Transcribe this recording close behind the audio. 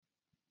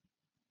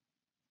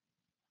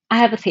I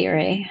have a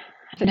theory,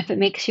 and if it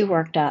makes you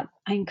worked up,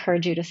 I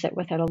encourage you to sit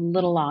with it a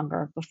little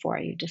longer before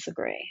you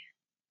disagree.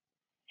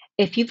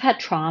 If you've had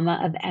trauma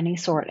of any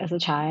sort as a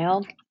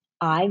child,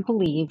 I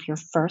believe your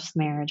first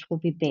marriage will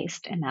be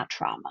based in that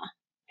trauma.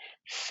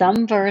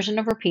 Some version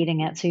of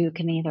repeating it so you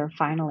can either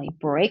finally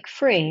break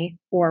free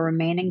or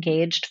remain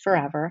engaged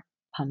forever,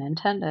 pun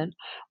intended,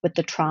 with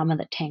the trauma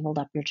that tangled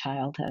up your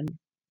childhood.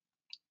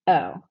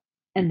 Oh,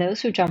 and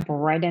those who jump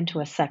right into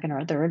a second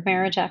or third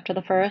marriage after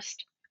the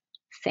first,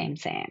 same,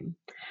 same.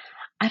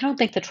 I don't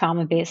think the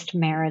trauma based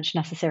marriage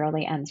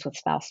necessarily ends with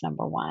spouse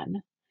number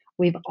one.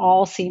 We've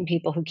all seen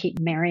people who keep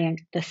marrying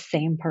the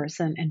same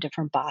person in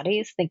different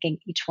bodies, thinking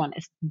each one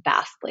is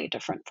vastly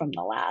different from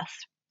the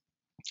last.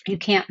 You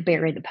can't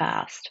bury the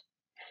past,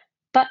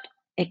 but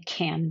it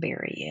can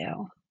bury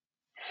you.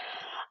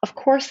 Of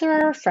course,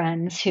 there are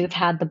friends who've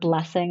had the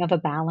blessing of a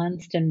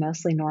balanced and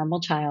mostly normal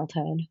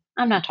childhood.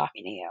 I'm not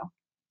talking to you.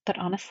 But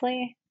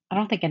honestly, I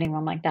don't think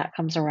anyone like that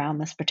comes around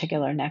this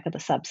particular neck of the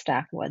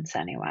Substack woods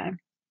anyway.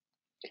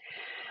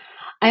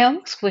 I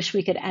almost wish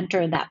we could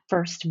enter that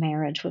first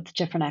marriage with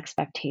different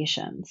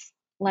expectations.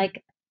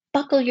 Like,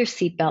 buckle your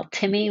seatbelt,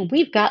 Timmy.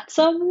 We've got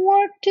some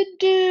work to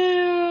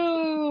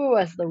do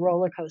as the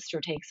roller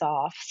coaster takes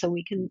off so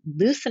we can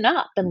loosen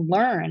up and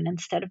learn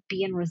instead of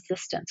be in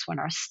resistance when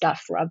our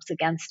stuff rubs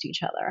against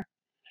each other.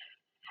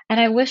 And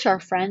I wish our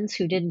friends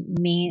who didn't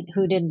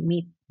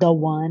meet the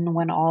one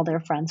when all their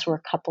friends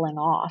were coupling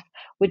off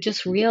would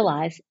just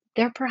realize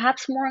they're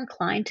perhaps more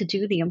inclined to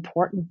do the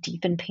important,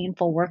 deep, and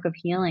painful work of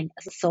healing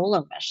as a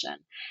solo mission,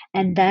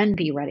 and then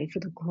be ready for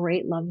the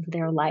great love of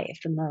their life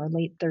in their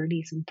late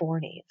 30s and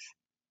 40s.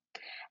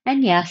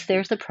 And yes,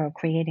 there's the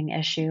procreating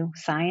issue.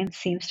 Science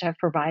seems to have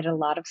provided a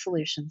lot of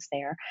solutions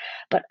there,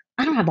 but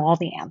I don't have all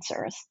the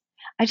answers.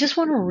 I just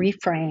want to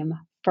reframe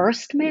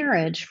first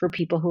marriage for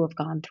people who have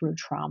gone through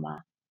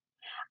trauma.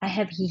 I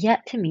have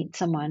yet to meet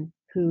someone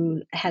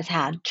who has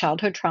had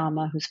childhood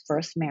trauma whose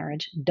first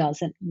marriage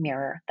doesn't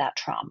mirror that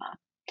trauma,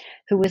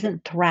 who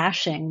isn't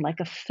thrashing like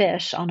a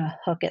fish on a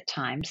hook at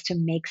times to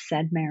make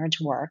said marriage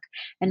work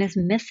and is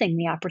missing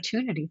the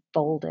opportunity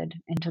folded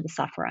into the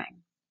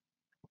suffering.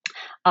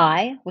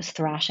 I was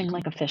thrashing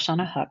like a fish on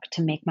a hook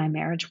to make my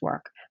marriage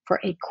work for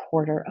a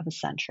quarter of a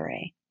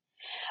century.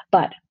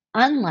 But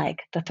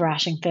unlike the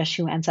thrashing fish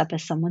who ends up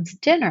as someone's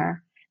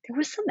dinner, there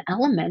was some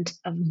element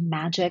of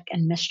magic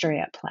and mystery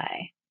at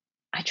play.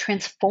 I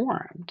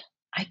transformed.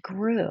 I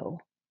grew.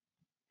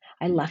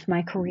 I left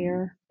my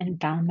career and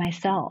found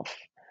myself.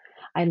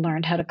 I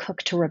learned how to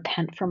cook to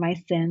repent for my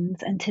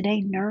sins and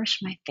today nourish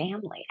my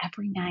family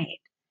every night.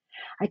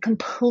 I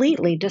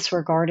completely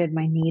disregarded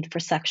my need for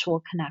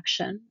sexual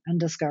connection and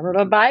discovered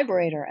a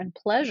vibrator and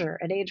pleasure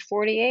at age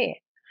 48.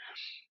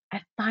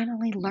 I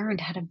finally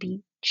learned how to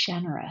be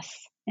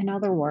generous. In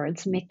other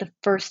words, make the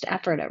first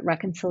effort at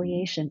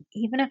reconciliation,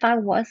 even if I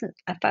wasn't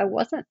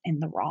in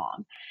the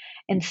wrong,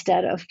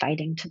 instead of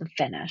fighting to the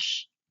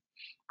finish.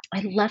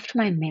 I left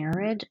my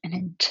marriage an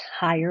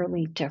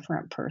entirely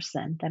different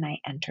person than I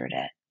entered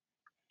it.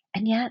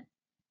 And yet,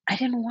 I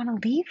didn't want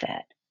to leave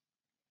it.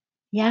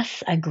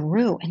 Yes, I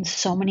grew in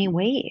so many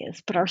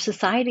ways, but our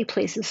society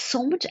places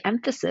so much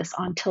emphasis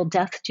on till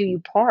death do you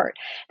part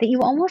that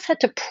you almost had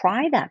to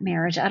pry that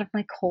marriage out of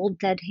my cold,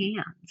 dead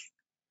hands.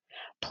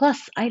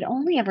 Plus, I'd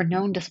only ever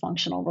known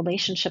dysfunctional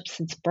relationships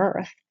since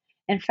birth.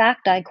 In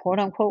fact, I quote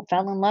unquote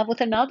fell in love with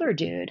another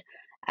dude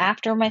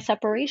after my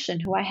separation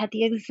who I had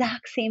the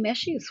exact same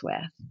issues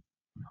with.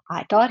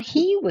 I thought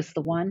he was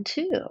the one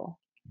too.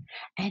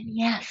 And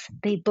yes,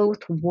 they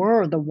both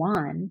were the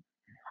one.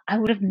 I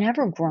would have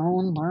never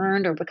grown,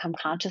 learned, or become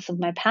conscious of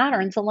my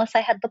patterns unless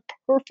I had the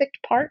perfect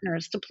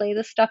partners to play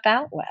this stuff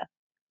out with.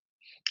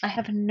 I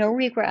have no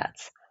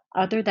regrets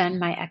other than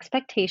my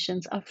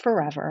expectations of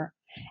forever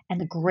and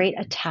the great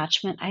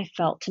attachment I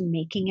felt to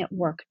making it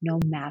work no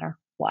matter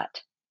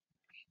what.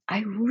 I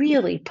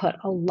really put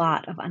a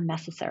lot of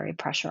unnecessary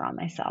pressure on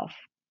myself.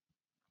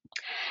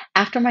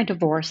 After my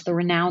divorce, the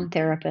renowned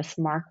therapist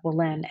Mark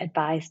Wallin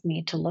advised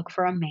me to look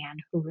for a man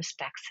who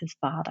respects his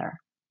father.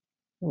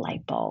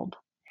 Light bulb.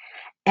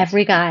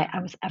 Every guy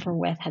I was ever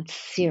with had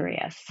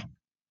serious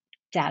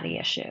daddy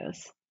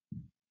issues.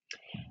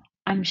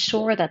 I'm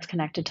sure that's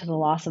connected to the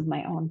loss of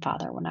my own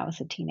father when I was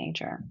a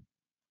teenager.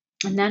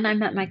 And then I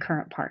met my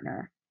current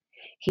partner.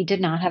 He did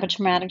not have a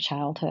traumatic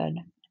childhood,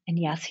 and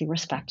yes, he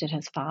respected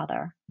his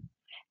father.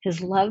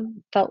 His love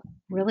felt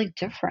really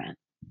different,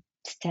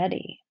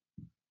 steady,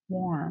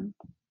 warm.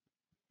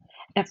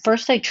 At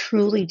first, I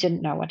truly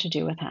didn't know what to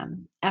do with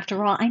him.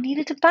 After all, I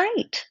needed to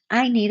fight.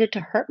 I needed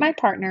to hurt my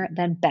partner,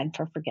 then beg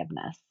for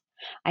forgiveness.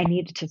 I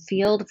needed to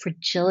feel the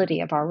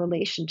fragility of our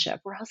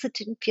relationship, or else it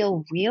didn't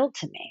feel real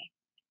to me.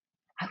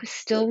 I was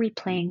still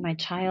replaying my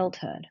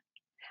childhood.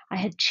 I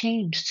had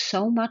changed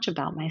so much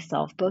about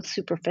myself, both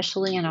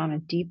superficially and on a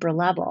deeper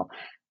level,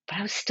 but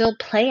I was still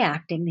play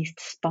acting these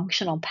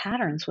dysfunctional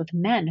patterns with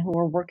men who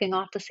were working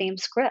off the same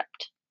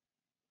script.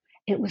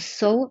 It was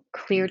so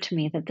clear to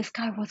me that this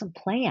guy wasn't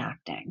play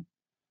acting.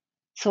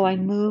 So I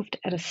moved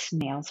at a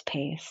snail's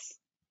pace.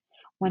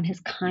 When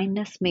his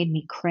kindness made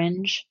me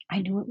cringe, I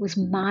knew it was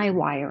my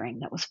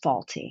wiring that was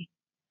faulty.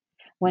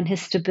 When his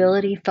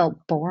stability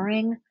felt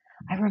boring,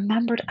 I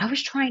remembered I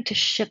was trying to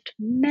shift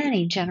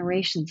many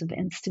generations of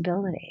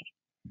instability.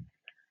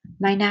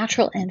 My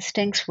natural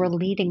instincts were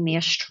leading me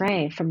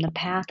astray from the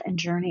path and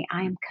journey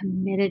I am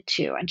committed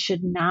to and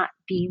should not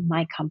be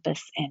my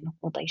compass in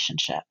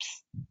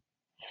relationships.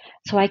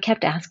 So I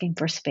kept asking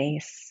for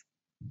space,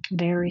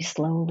 very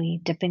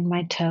slowly dipping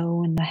my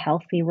toe in the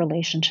healthy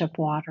relationship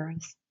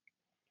waters.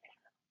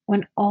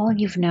 When all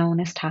you've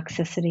known is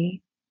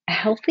toxicity,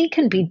 healthy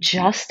can be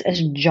just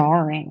as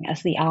jarring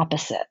as the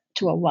opposite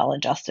to a well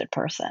adjusted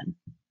person.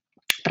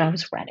 But I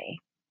was ready.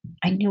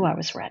 I knew I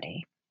was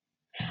ready.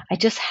 I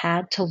just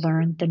had to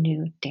learn the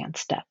new dance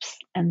steps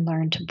and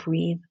learn to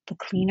breathe the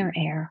cleaner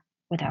air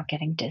without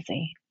getting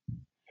dizzy.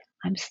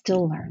 I'm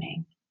still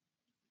learning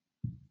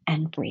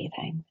and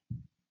breathing.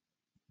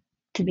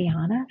 To be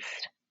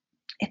honest,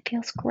 it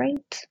feels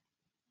great.